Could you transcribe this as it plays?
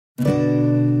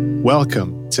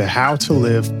Welcome to How to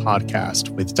Live podcast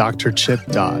with Dr. Chip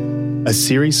Dodd, a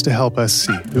series to help us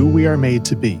see who we are made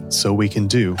to be so we can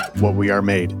do what we are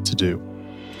made to do.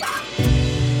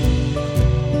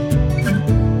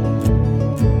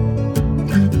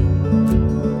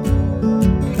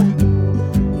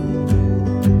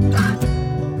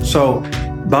 So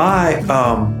by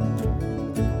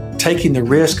taking the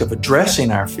risk of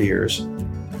addressing our fears,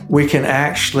 we can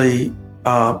actually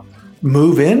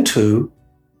move into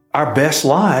our best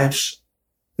lives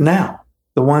now,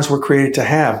 the ones we're created to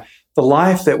have, the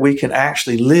life that we can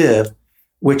actually live,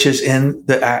 which is in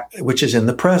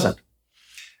the present.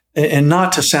 And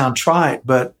not to sound trite,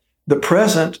 but the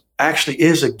present actually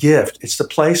is a gift. It's the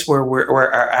place where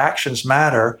our actions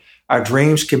matter, our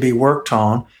dreams can be worked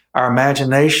on, our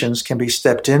imaginations can be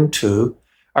stepped into,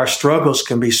 our struggles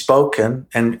can be spoken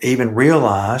and even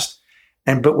realized.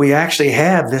 But we actually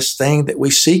have this thing that we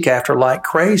seek after like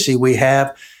crazy. We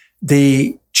have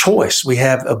the choice. We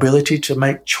have ability to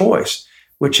make choice,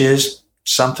 which is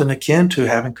something akin to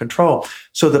having control.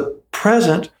 So the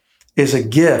present is a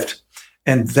gift,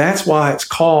 and that's why it's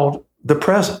called the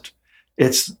present.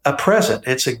 It's a present.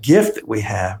 It's a gift that we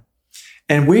have.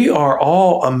 And we are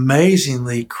all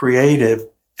amazingly creative,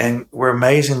 and we're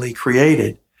amazingly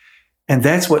created. And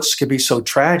that's what can be so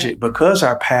tragic, because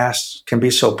our past can be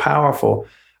so powerful.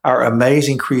 Our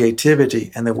amazing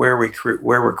creativity, and that where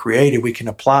we're created, we can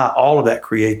apply all of that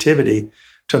creativity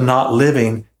to not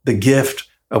living the gift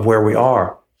of where we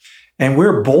are. And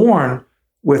we're born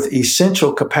with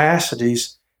essential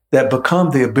capacities that become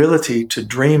the ability to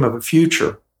dream of a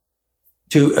future,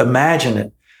 to imagine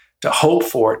it, to hope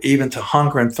for it, even to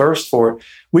hunger and thirst for it.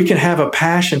 We can have a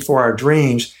passion for our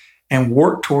dreams and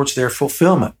work towards their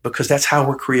fulfillment, because that's how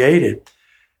we're created.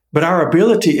 But our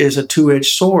ability is a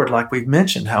two-edged sword, like we've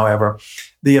mentioned. However,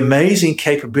 the amazing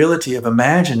capability of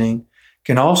imagining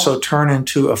can also turn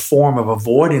into a form of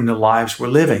avoiding the lives we're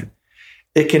living.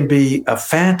 It can be a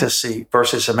fantasy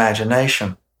versus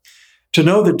imagination. To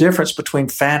know the difference between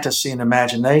fantasy and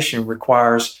imagination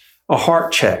requires a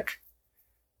heart check.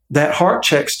 That heart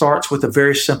check starts with a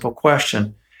very simple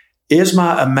question. Is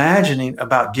my imagining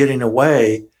about getting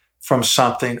away from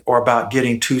something or about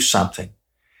getting to something?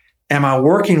 Am I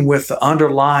working with the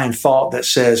underlying thought that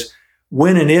says,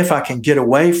 when and if I can get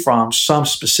away from some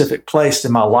specific place,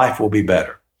 then my life will be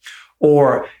better?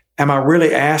 Or am I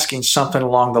really asking something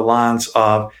along the lines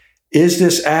of, is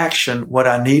this action what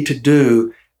I need to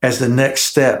do as the next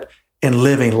step in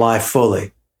living life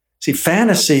fully? See,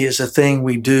 fantasy is a thing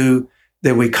we do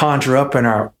that we conjure up in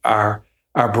our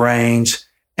brains,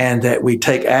 and that we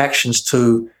take actions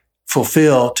to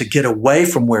fulfill to get away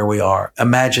from where we are.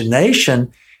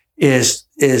 Imagination is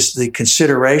the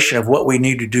consideration of what we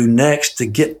need to do next to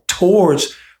get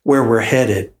towards where we're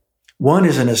headed. One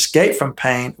is an escape from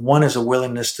pain. One is a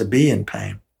willingness to be in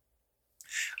pain.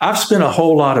 I've spent a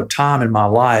whole lot of time in my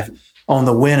life on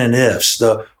the when and ifs,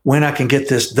 the when I can get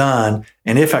this done,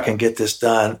 and if I can get this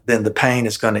done, then the pain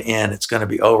is going to end. It's going to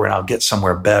be over, and I'll get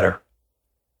somewhere better.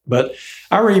 But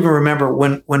I even remember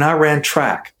when I ran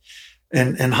track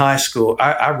in high school,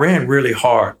 I ran really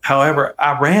hard. However,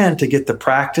 I ran to get the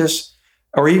practice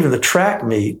or even the track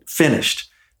meet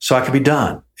finished so I could be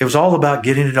done. It was all about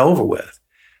getting it over with.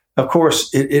 Of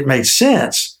course, it made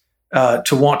sense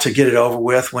to want to get it over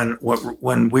with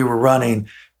when we were running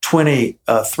 20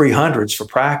 300s for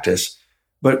practice.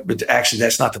 But actually,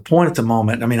 that's not the point at the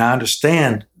moment. I mean, I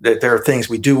understand that there are things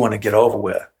we do want to get over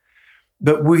with.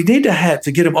 But we need to have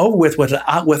to get them over with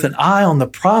an eye on the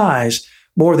prize,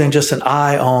 more than just an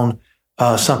eye on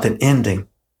something ending.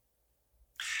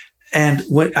 And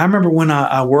I remember when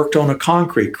I worked on a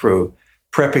concrete crew,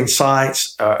 prepping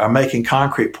sites, making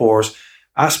concrete pours,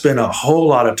 I spent a whole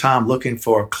lot of time looking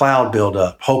for cloud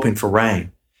buildup, hoping for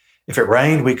rain. If it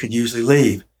rained, we could usually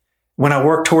leave. When I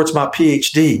worked towards my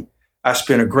PhD, I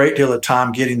spent a great deal of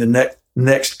time getting the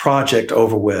next project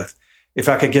over with. If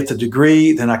I could get the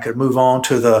degree, then I could move on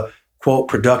to the, quote,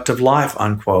 productive life,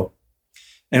 unquote.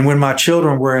 And when my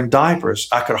children were in diapers,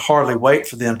 I could hardly wait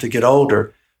for them to get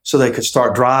older so they could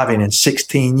start driving in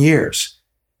 16 years.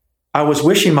 I was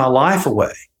wishing my life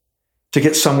away to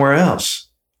get somewhere else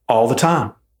all the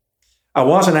time. I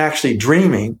wasn't actually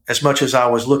dreaming as much as I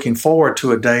was looking forward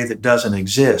to a day that doesn't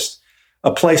exist,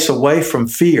 a place away from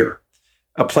fear,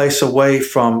 a place away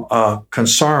from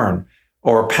concern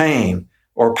or pain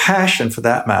or passion for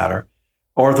that matter,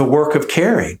 or the work of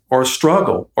caring or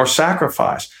struggle or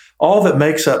sacrifice, all that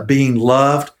makes up being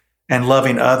loved and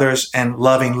loving others and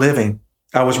loving living.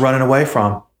 I was running away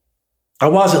from. I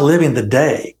wasn't living the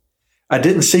day. I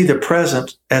didn't see the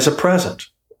present as a present.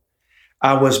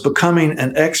 I was becoming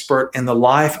an expert in the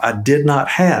life I did not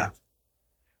have,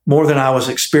 more than I was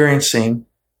experiencing,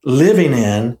 living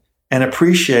in, and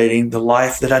appreciating the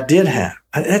life that I did have.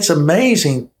 That's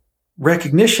amazing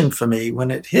recognition for me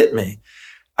when it hit me.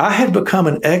 I had become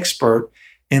an expert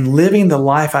in living the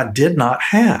life I did not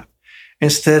have,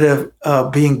 instead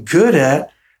of being good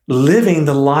at living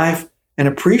the life and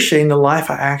appreciating the life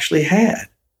I actually had.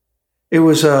 It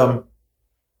was a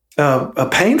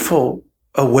painful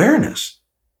awareness.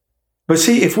 But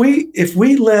see, if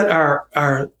we let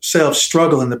ourselves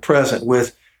struggle in the present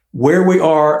with where we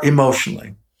are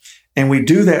emotionally, and we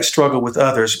do that struggle with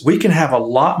others, we can have a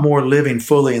lot more living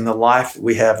fully in the life that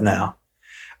we have now.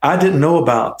 I didn't know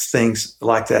about things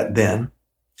like that then.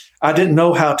 I didn't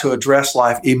know how to address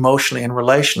life emotionally and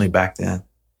relationally back then.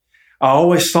 I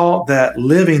always thought that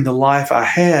living the life I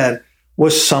had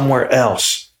was somewhere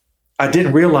else. I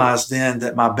didn't realize then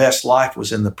that my best life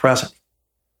was in the present,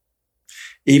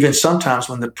 even sometimes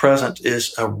when the present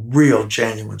is a real,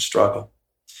 genuine struggle.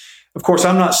 Of course,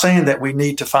 I'm not saying that we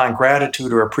need to find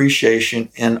gratitude or appreciation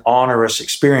in onerous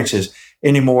experiences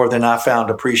any more than I found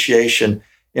appreciation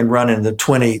in running the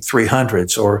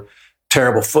 2300s or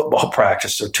terrible football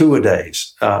practice or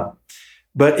two-a-days.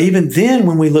 But even then,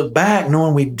 when we look back,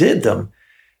 knowing we did them,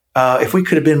 if we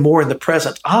could have been more in the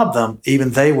present of them,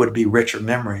 even they would be richer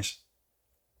memories.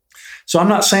 So I'm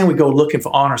not saying we go looking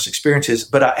for onerous experiences,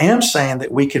 but I am saying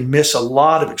that we can miss a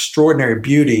lot of extraordinary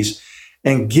beauties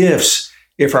and gifts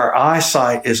if our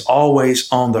eyesight is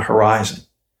always on the horizon.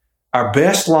 Our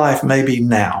best life may be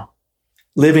now,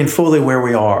 living fully where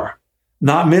we are,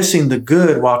 not missing the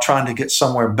good while trying to get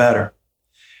somewhere better.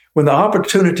 When the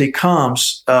opportunity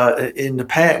comes in the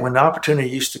past, when the opportunity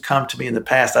used to come to me in the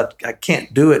past, I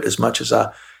can't do it as much as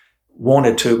I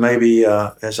wanted to, maybe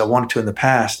as I wanted to in the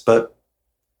past. But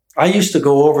I used to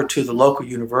go over to the local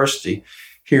university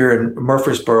here in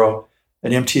Murfreesboro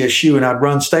at MTSU, and I'd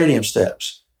run stadium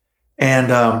steps.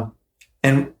 And I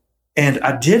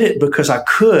did it because I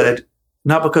could,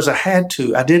 not because I had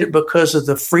to. I did it because of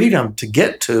the freedom to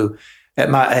get to at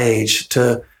my age,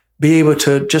 to be able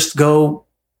to just go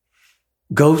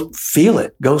feel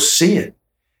it, go see it.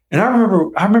 And I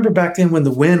remember back then when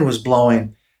the wind was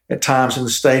blowing at times in the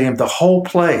stadium, the whole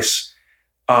place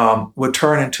would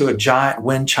turn into a giant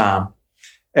wind chime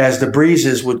as the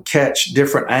breezes would catch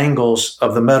different angles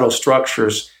of the metal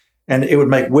structures, and it would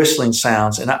make whistling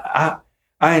sounds. And I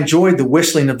enjoyed the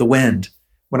whistling of the wind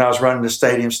when I was running the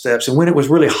stadium steps. And when it was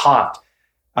really hot,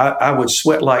 I would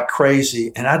sweat like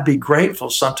crazy. And I'd be grateful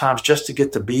sometimes just to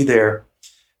get to be there.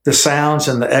 The sounds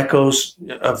and the echoes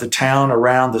of the town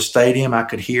around the stadium, I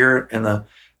could hear it in the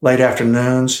late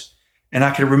afternoons. And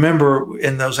I could remember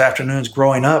in those afternoons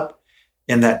growing up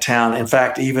in that town. In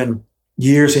fact, even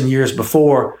years and years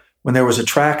before, when there was a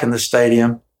track in the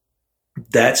stadium,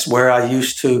 that's where I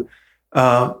used to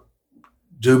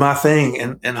do my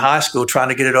thing in high school, trying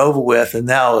to get it over with. And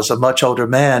now, as a much older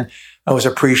man, I was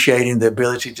appreciating the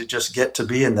ability to just get to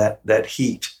be in that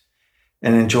heat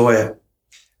and enjoy it.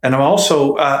 And I'm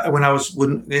also, when I was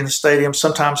in the stadium,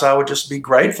 sometimes I would just be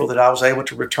grateful that I was able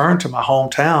to return to my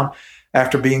hometown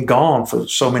after being gone for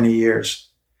so many years.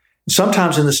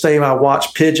 Sometimes in the stadium, I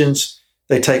watch pigeons.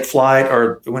 They take flight,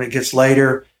 or when it gets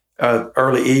later,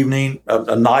 early evening,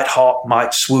 a nighthawk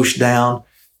might swoosh down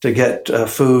to get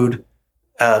food.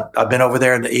 I've been over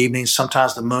there in the evenings.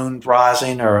 Sometimes the moon's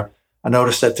rising, or I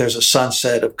notice that there's a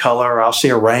sunset of color, or I'll see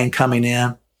a rain coming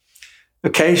in.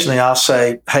 Occasionally, I'll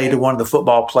say hey to one of the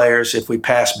football players if we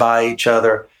pass by each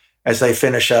other as they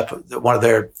finish up one of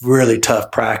their really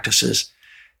tough practices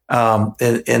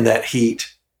in that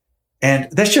heat. And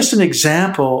that's just an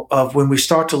example of when we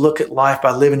start to look at life by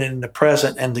living it in the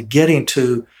present and the getting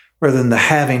to rather than the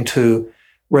having to,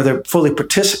 where they're fully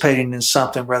participating in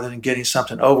something rather than getting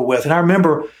something over with. And I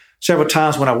remember several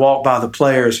times when I walked by the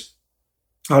players,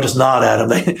 I'll just nod at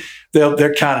them.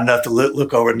 They're kind enough to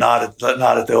look over and nod at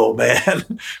the old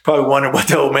man, probably wondering what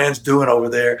the old man's doing over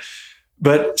there.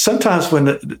 But sometimes when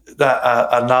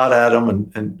I nod at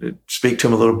them and speak to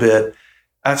them a little bit,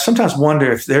 I sometimes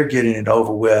wonder if they're getting it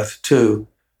over with too,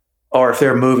 or if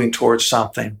they're moving towards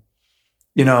something,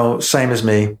 same as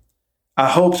me. I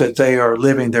hope that they are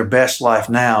living their best life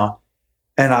now,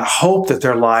 and I hope that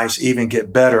their lives even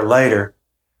get better later,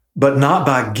 but not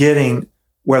by getting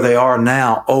where they are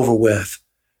now over with.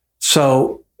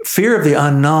 So fear of the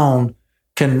unknown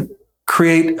can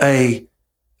create a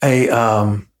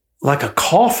like a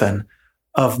coffin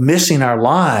of missing our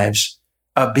lives,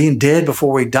 of being dead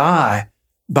before we die,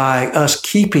 by us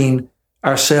keeping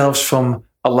ourselves from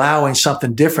allowing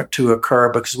something different to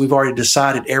occur because we've already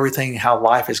decided everything how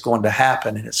life is going to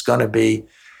happen, and it's going to be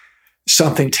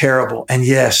something terrible. And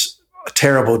yes,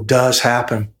 terrible does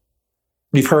happen.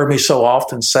 You've heard me so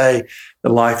often say that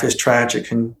life is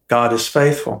tragic and God is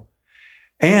faithful.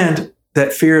 And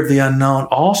that fear of the unknown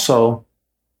also,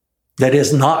 that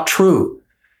is not true.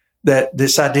 That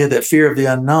this idea that fear of the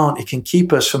unknown, it can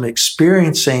keep us from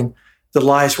experiencing the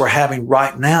lives we're having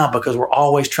right now because we're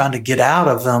always trying to get out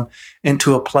of them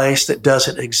into a place that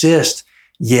doesn't exist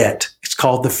yet. It's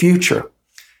called the future.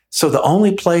 So the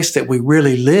only place that we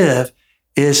really live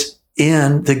is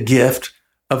in the gift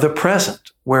of the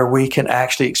present, where we can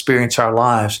actually experience our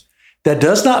lives. That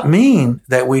does not mean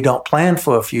that we don't plan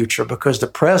for a future, because the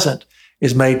present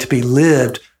is made to be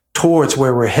lived towards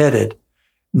where we're headed,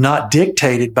 not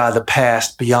dictated by the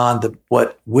past beyond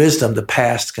what wisdom the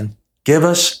past can give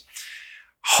us.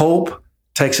 Hope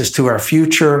takes us to our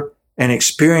future, and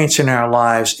experiencing our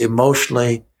lives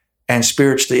emotionally and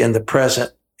spiritually in the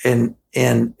present, in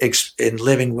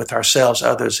living with ourselves,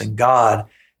 others, and God,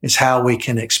 is how we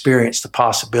can experience the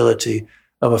possibility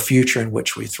of a future in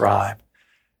which we thrive.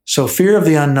 So fear of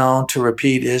the unknown, to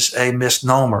repeat, is a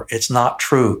misnomer. It's not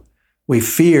true. We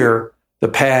fear the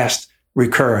past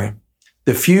recurring.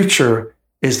 The future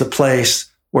is the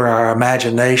place where our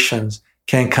imaginations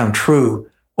can come true,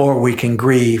 or we can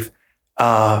grieve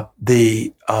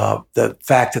the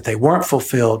fact that they weren't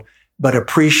fulfilled, but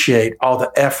appreciate all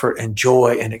the effort and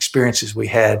joy and experiences we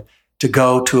had to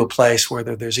go to a place where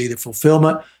there's either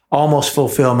fulfillment, almost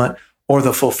fulfillment, or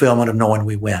the fulfillment of knowing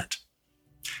we went.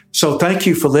 So thank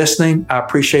you for listening. I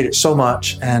appreciate it so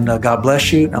much, and God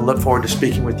bless you, and I look forward to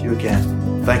speaking with you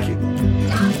again. Thank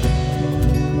you.